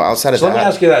 You know, outside of that. So let me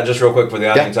ask you that just real quick for the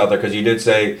audience out there, because you did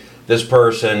say this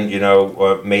person, you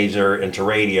know, major into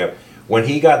radio. When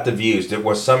he got the views,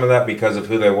 was some of that because of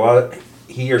who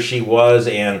he or she was,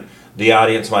 and the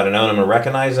audience might have known him and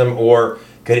recognized him, or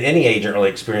could any agent really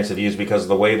experience the views because of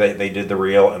the way that they did the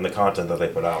reel and the content that they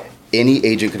put out? Any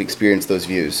agent could experience those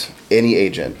views. Any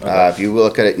agent. Okay. If you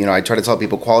look at it, you know, I try to tell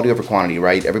people quality over quantity,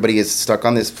 right? Everybody is stuck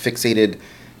on this fixated,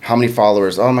 how many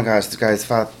followers? Oh my gosh, this guy has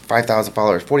 5,000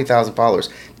 followers, 40,000 followers.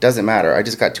 Doesn't matter. I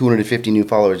just got 250 new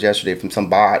followers yesterday from some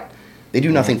bot. They do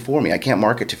nothing for me. I can't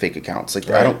market to fake accounts. Like,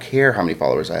 I don't care how many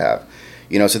followers I have.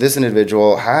 You know, so this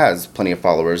individual has plenty of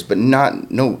followers, but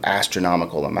no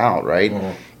astronomical amount,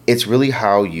 right? It's really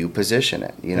how you position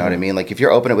it. You know what I mean? Like, if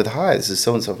you're open it with, hi, this is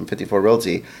so-and-so from 54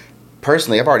 Realty.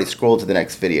 Personally, I've already scrolled to the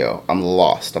next video. I'm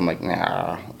lost. I'm like,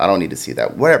 nah, I don't need to see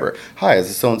that. Whatever. Hi, this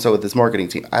is so-and-so with this marketing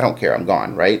team. I don't care. I'm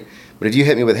gone, right? But if you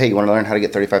hit me with, hey, you want to learn how to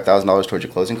get $35,000 towards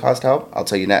your closing cost help? I'll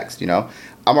tell you next, you know?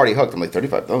 I'm already hooked. I'm like,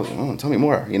 35,000? Oh, tell me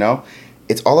more, you know?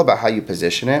 It's all about how you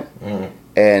position it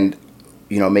and,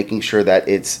 you know, making sure that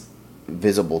it's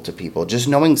visible to people. Just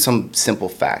knowing some simple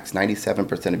facts.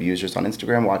 97% of users on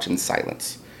Instagram watch in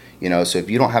silence. You know, so if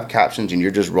you don't have captions and you're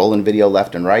just rolling video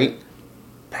left and right,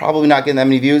 probably not getting that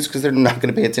many views because they're not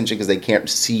going to pay attention because they can't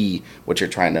see what you're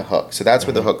trying to hook. So that's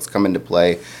where the hooks come into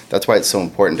play. That's why it's so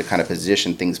important to kind of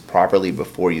position things properly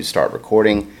before you start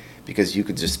recording, because you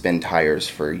could just spin tires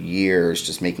for years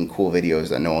just making cool videos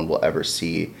that no one will ever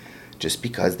see just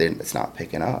because it's not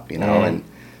picking up, you know. And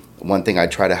one thing I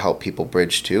try to help people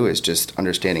bridge too is just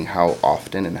understanding how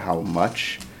often and how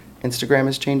much Instagram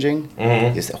is changing.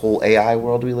 It's the whole AI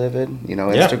world we live in. You know,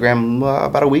 Instagram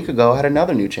about a week ago had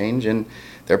another new change, and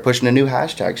they're pushing a new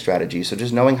hashtag strategy. So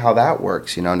just knowing how that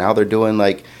works, you know, now they're doing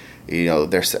like, you know,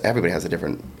 everybody has a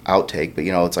different outtake, but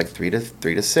you know, it's like 3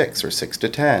 to 6 or 6 to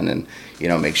 10, and you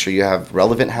know, make sure you have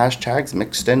relevant hashtags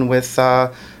mixed in with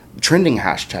trending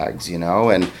hashtags, you know,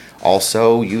 and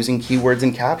Also, using keywords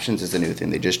and captions is a new thing.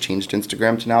 They just changed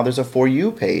Instagram to now there's a For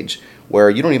You page where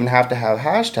you don't even have to have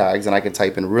hashtags, and I can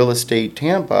type in real estate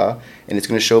Tampa and it's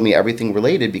going to show me everything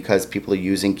related because people are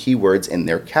using keywords in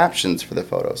their captions for the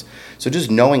photos. So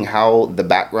just knowing how the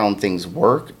background things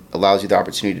work allows you the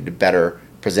opportunity to better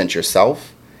present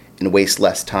yourself and waste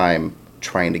less time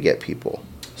trying to get people.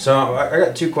 So I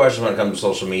got two questions when it comes to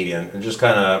social media, and just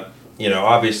kind of,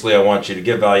 obviously I want you to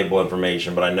give valuable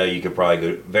information, but I know you could probably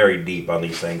go very deep on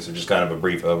these things, so just kind of a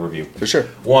brief overview. For sure.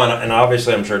 One, and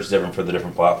obviously I'm sure it's different for the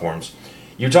different platforms.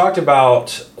 You talked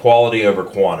about quality over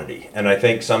quantity, and I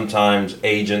think sometimes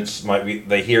agents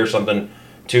they hear something,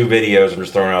 2 videos, I'm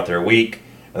just throwing out there a week,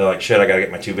 and they're like, shit, I got to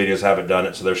get my 2 videos, haven't done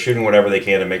it, so they're shooting whatever they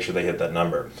can to make sure they hit that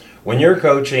number. When you're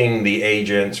coaching the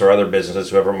agents or other businesses,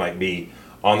 whoever it might be,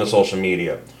 on the social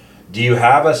media, do you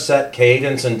have a set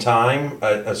cadence and time,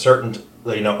 a certain,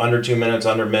 under 2 minutes,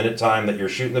 under minute time that you're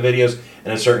shooting the videos,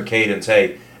 and a certain cadence?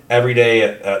 Hey, every day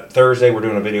at Thursday we're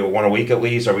doing a video, 1 a week at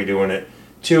least. Are we doing it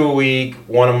 2 a week,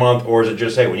 1 a month, or is it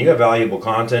just, hey, when you have valuable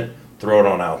content, throw it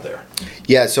on out there?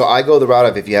 Yeah, so I go the route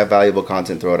of if you have valuable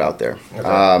content, throw it out there.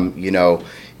 Okay.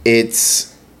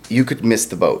 You could miss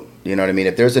the boat. You know what I mean?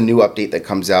 If there's a new update that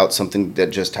comes out, something that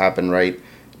just happened, right?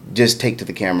 Just take to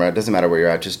the camera. It doesn't matter where you're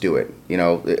at. Just do it. You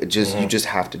just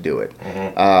have to do it.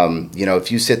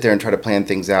 If you sit there and try to plan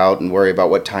things out and worry about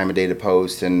what time of day to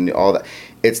post and all that,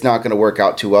 it's not going to work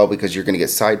out too well because you're going to get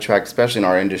sidetracked, especially in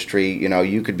our industry.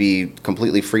 You could be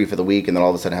completely free for the week and then all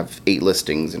of a sudden have 8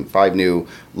 listings and 5 new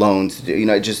loans to do.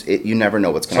 You never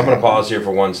know what's going to happen. I'm going to pause here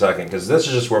for 1 second because this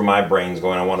is just where my brain's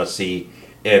going. I want to see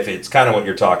if it's kind of what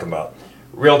you're talking about.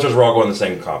 Realtors are all going to the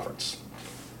same conference.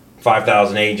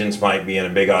 5,000 agents might be in a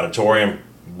big auditorium.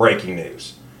 Breaking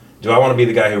news. Do I want to be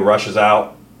the guy who rushes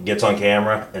out, gets on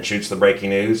camera, and shoots the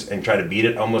breaking news and try to beat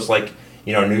it? Almost like,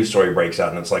 a news story breaks out,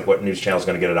 and it's like, what news channel is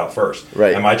going to get it out first?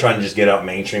 Right. Am I trying to just get out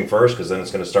mainstream first because then it's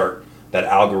going to start that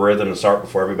algorithm to start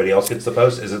before everybody else gets the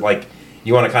post? Is it like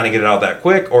you want to kind of get it out that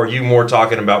quick, or are you more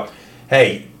talking about,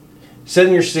 hey, sit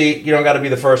in your seat, you don't got to be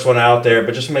the first one out there,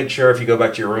 but just make sure if you go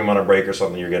back to your room on a break or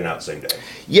something, you're getting out the same day?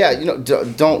 Yeah,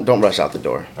 don't rush out the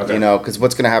door. Okay. Because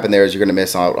what's going to happen there is you're going to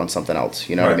miss out on something else.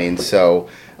 You know what I mean? So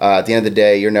at the end of the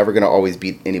day, you're never going to always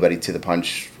beat anybody to the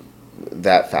punch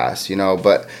that fast.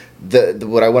 But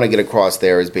what I want to get across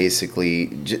there is basically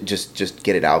just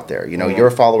get it out there. Your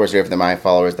followers are different than my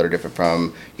followers that are different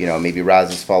from maybe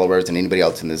Raz's followers and anybody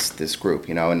else in this group.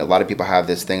 And a lot of people have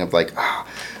this thing of like,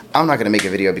 I'm not going to make a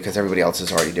video because everybody else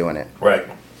is already doing it. Right.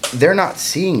 They're not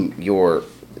seeing your,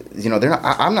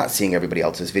 I'm not seeing everybody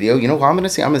else's video. You know what I'm going to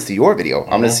see? I'm going to see your video.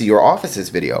 I'm going to see your office's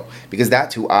video because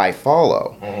that's who I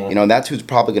follow. And that's who's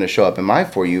probably going to show up in my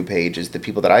For You page is the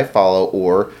people that I follow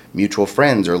or mutual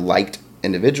friends or liked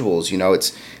individuals.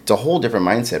 It's a whole different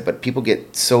mindset, but people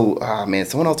get so, man,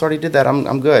 someone else already did that.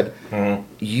 I'm good.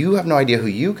 You have no idea who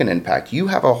you can impact. You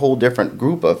have a whole different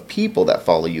group of people that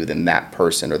follow you than that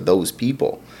person or those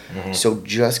people. So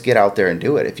just get out there and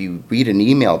do it. If you read an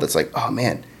email that's like, oh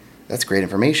man, that's great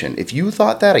information. If you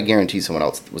thought that, I guarantee someone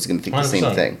else was going to think 100%. The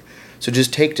same thing. So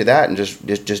just take to that and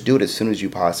just do it as soon as you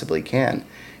possibly can.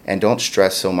 And don't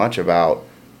stress so much about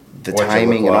the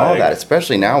timing and all that,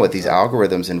 especially now with these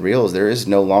algorithms and reels. There is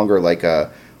no longer like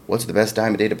what's the best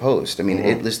time of day to post. I mean,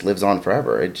 it just lives on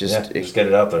forever. Just get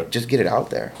it out there. Just get it out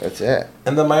there. That's it.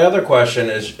 And then my other question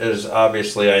is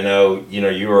obviously I know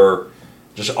you were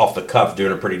just off the cuff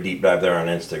doing a pretty deep dive there on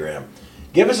Instagram.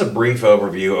 Give us a brief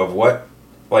overview of what,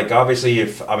 like obviously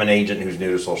if I'm an agent who's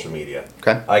new to social media,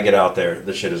 okay, I get out there,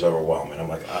 the shit is overwhelming. I'm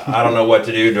like, I don't know what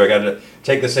to do. Do I got to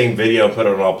take the same video and put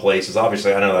it in all places?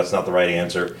 Obviously, I know that's not the right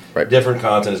answer. Right. Different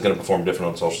content is going to perform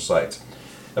different on social sites.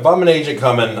 If I'm an agent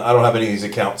coming, I don't have any of these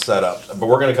accounts set up, but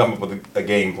we're going to come up with a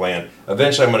game plan.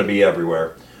 Eventually, I'm going to be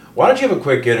everywhere. Why don't you have a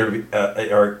quick interview,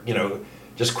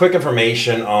 just quick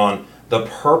information on the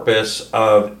purpose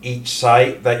of each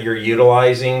site that you're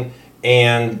utilizing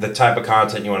and the type of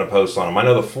content you want to post on them. I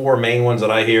know the 4 main ones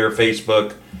that I hear: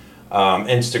 Facebook,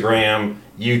 Instagram,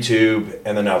 YouTube,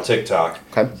 and then now TikTok.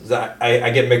 Okay. I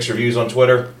get mixed reviews on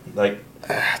Twitter. Like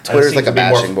Twitter's like a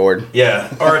bashing board.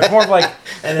 Yeah, or it's more of like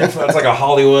it's like a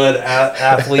Hollywood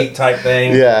athlete type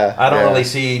thing. Yeah. I don't really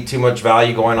see too much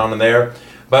value going on in there.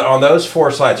 But on those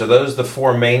 4 sites, are those the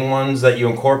 4 main ones that you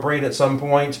incorporate at some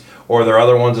point, or are there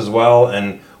other ones as well?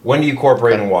 And when do you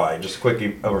incorporate and why? Just a quick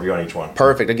overview on each one.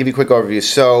 Perfect. I'll give you a quick overview.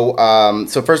 So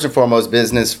first and foremost,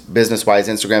 business-wise,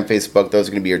 Instagram, Facebook, those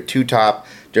are going to be your 2 top.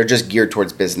 They're just geared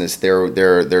towards business.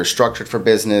 They're structured for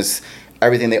business.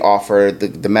 Everything they offer,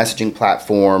 the messaging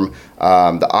platform,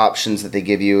 the options that they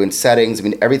give you, and settings. I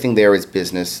mean, everything there is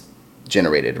business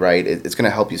generated, right? It's going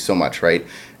to help you so much, right?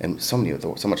 And so much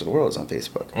of the world is on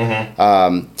Facebook.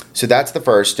 So that's the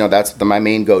first, that's my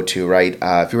main go-to, right?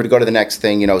 If you were to go to the next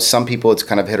thing, some people it's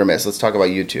kind of hit or miss. Let's talk about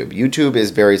YouTube. YouTube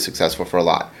is very successful for a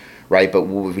lot, right? But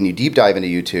when you deep dive into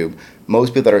YouTube,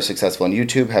 most people that are successful in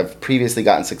YouTube have previously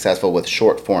gotten successful with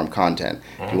short form content.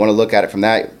 If you want to look at it from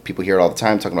that, people hear it all the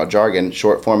time talking about jargon.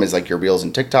 Short form is like your Reels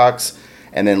and TikToks,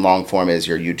 and then long form is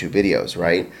your YouTube videos,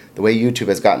 right? The way YouTube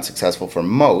has gotten successful for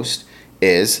most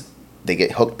is they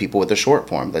get hooked people with the short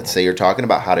form. Let's say you're talking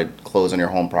about how to close on your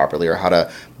home properly or how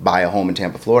to buy a home in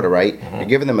Tampa, Florida, right? You're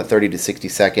giving them a 30 to 60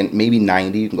 second, maybe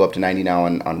 90, you can go up to 90 now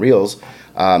on Reels.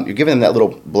 You're giving them that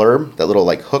little blurb, that little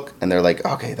like hook, and they're like,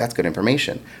 okay, that's good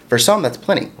information. For some, that's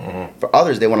plenty. For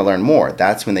others, they want to learn more.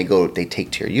 That's when they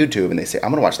take to your YouTube and they say, I'm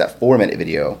going to watch that 4-minute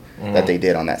video that they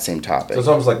did on that same topic. So it's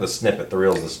almost like the snippet, the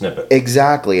Reel's the snippet.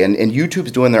 Exactly, and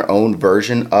YouTube's doing their own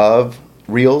version of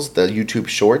Reels, the YouTube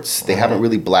Shorts. They haven't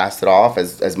really blasted off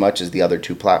as much as the other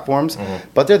two platforms,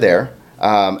 but they're there.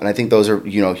 And I think those are,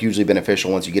 hugely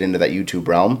beneficial once you get into that YouTube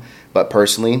realm. But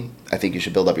personally, I think you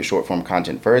should build up your short form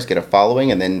content first, get a following,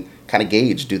 and then kind of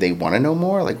gauge, do they want to know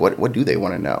more? Like what do they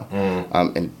want to know?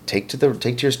 And take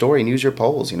to your story and use your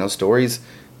polls. Stories,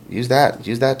 use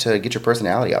that to get your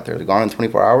personality out there. They're gone in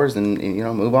 24 hours and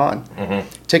move on.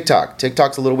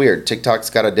 TikTok's a little weird. TikTok's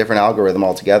got a different algorithm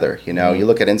altogether. You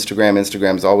look at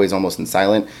Instagram's always almost in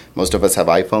silent. Most of us have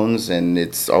iPhones and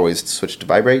it's always switched to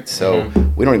vibrate, so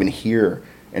we don't even hear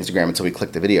Instagram until we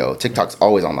click the video. TikTok's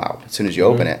always on loud as soon as you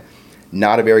open it.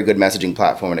 Not a very good messaging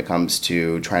platform when it comes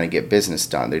to trying to get business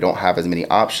done. They don't have as many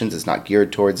options. It's not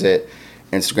geared towards it.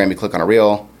 Instagram, you click on a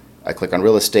reel. I click on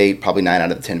real estate. Probably 9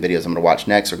 out of the 10 videos I'm going to watch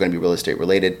next are going to be real estate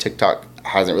related. TikTok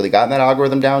hasn't really gotten that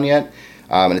algorithm down yet.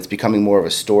 And it's becoming more of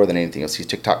a store than anything else. You see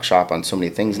TikTok shop on so many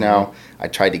things now. I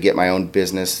tried to get my own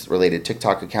business-related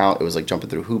TikTok account. It was like jumping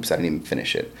through hoops. I didn't even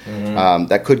finish it.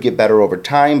 That could get better over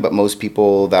time, but most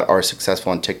people that are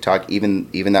successful on TikTok, even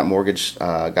that mortgage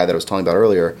guy that I was telling about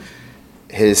earlier,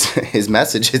 his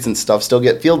messages and stuff still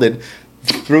get fielded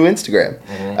through Instagram.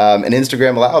 And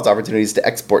Instagram allows opportunities to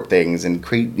export things and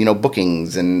create,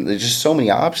 bookings, and there's just so many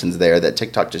options there that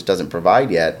TikTok just doesn't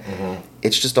provide yet.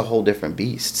 It's just a whole different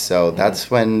beast. So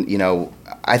that's when,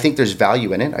 I think there's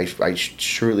value in it. I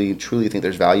truly think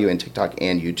there's value in TikTok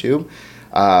and YouTube.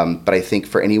 But I think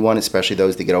for anyone, especially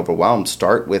those that get overwhelmed,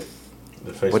 start with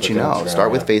what you know.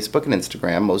 Start with Facebook and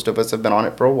Instagram. Most of us have been on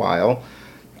it for a while.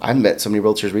 I've met so many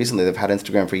realtors recently that have had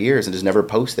Instagram for years and just never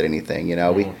posted anything.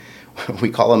 We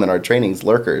call them in our trainings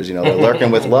lurkers. They're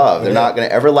lurking with love. They're not going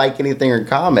to ever like anything or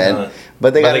comment,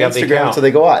 but they got Instagram, so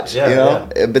they go watch.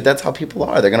 But that's how people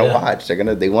are. They're going to watch.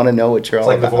 They want to know what you're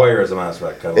all about. It's like the voyeurism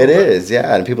aspect of it. It is,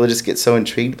 yeah. And people just get so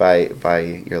intrigued by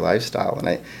your lifestyle, and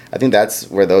I think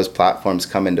that's where those platforms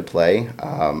come into play.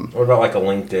 What about like a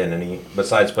LinkedIn?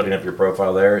 Besides putting up your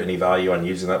profile there, any value on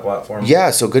using that platform?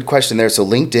 Yeah, so good question there. So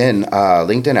LinkedIn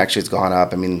actually has gone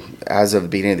up. As of the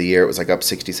beginning of the year, it was like up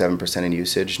 67% in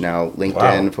usage. Now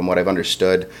LinkedIn, from what I've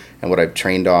understood and what I've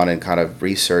trained on and kind of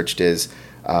researched, is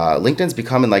LinkedIn's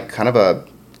becoming like kind of a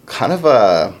I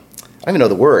don't even know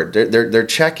the word. They're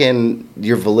checking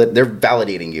your they're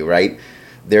validating you, right?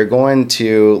 They're going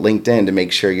to LinkedIn to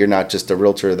make sure you're not just a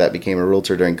realtor that became a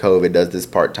realtor during COVID, does this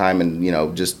part time,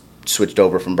 and just switched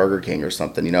over from Burger King or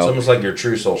something. It's almost like your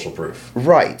true social proof.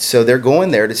 Right. So they're going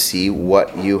there to see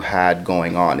what you had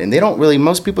going on. And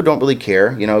most people don't really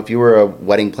care. If you were a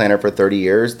wedding planner for 30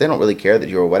 years, they don't really care that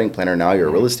you're a wedding planner. Now you're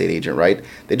a real estate agent, right?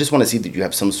 They just want to see that you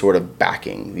have some sort of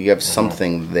backing. You have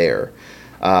something there.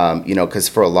 Because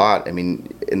for a lot, in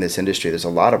this industry, there's a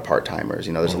lot of part-timers.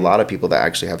 There's a lot of people that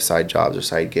actually have side jobs or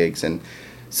side gigs, and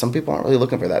some people aren't really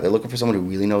looking for that. They're looking for someone who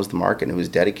really knows the market and who is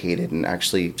dedicated and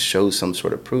actually shows some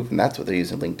sort of proof, and that's what they're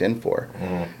using LinkedIn for.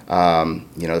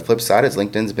 The flip side is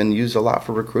LinkedIn's been used a lot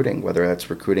for recruiting, whether that's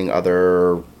recruiting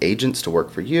other agents to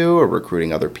work for you or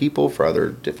recruiting other people for other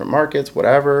different markets,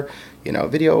 whatever,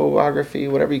 videography,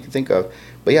 whatever you can think of.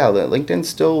 But yeah, LinkedIn's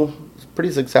still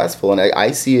pretty successful, and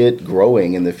I see it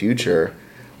growing in the future.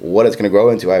 What it's going to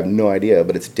grow into, I have no idea,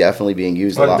 but it's definitely being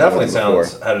used a lot more than before. It definitely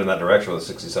sounds headed in that direction with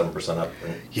 67% up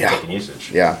in taking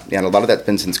usage. Yeah, and a lot of that's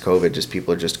been since COVID. Just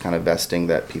people are just kind of vesting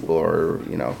that people are,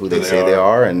 who they say they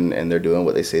are, and they're doing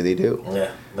what they say they do.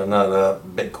 Yeah, they're not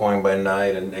Bitcoin by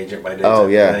night and agent by day. Oh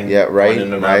yeah, right.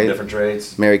 In and out of different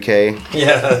trades. Mary Kay.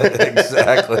 Yeah,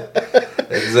 exactly.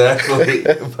 Exactly.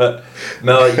 But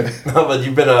Melvyn,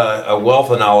 you've been a wealth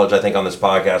of knowledge, I think, on this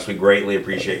podcast. We greatly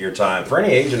appreciate your time. For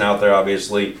any agent out there,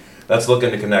 obviously, that's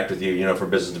looking to connect with you, for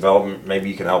business development, maybe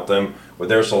you can help them with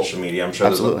their social media. I'm sure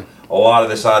there's a lot of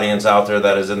this audience out there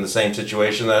that is in the same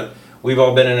situation that we've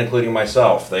all been in, including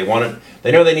myself. They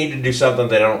know they need to do something.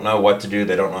 They don't know what to do.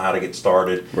 They don't know how to get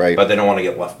started. Right. But they don't want to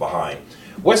get left behind.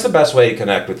 What's the best way to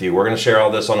connect with you? We're going to share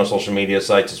all this on our social media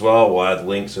sites as well. We'll add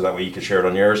links so that way you can share it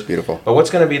on yours. Beautiful. But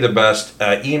what's going to be the best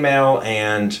email,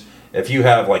 and if you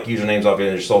have like usernames off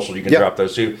your social, you can drop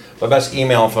those too. But best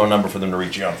email and phone number for them to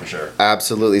reach you on for sure.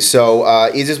 Absolutely. So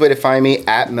easiest way to find me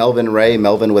at Melvyn Ray,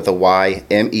 Melvyn with a Y,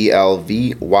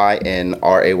 MELVYNRAY.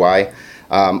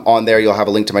 On there, you'll have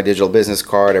a link to my digital business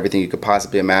card. Everything you could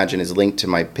possibly imagine is linked to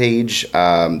my page.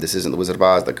 This isn't the Wizard of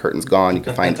Oz. The curtain's gone. You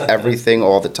can find everything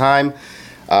all the time.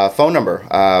 Phone number,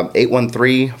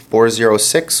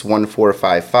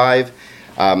 813-406-1455.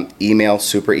 Email,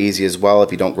 super easy as well.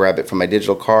 If you don't grab it from my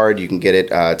digital card, you can get it.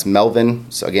 It's Melvyn.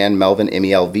 So again, Melvyn,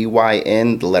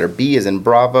 MELVYN. The letter B as in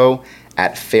Bravo,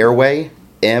 at Fairway,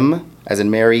 M as in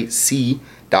Mary,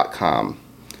 C.com.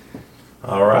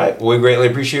 All right. Well, we greatly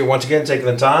appreciate once again taking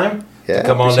the time to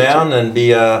come on appreciate down and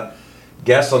be a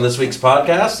guest on this week's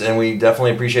podcast. And we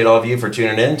definitely appreciate all of you for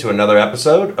tuning in to another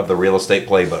episode of the Real Estate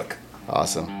Playbook.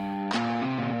 Awesome.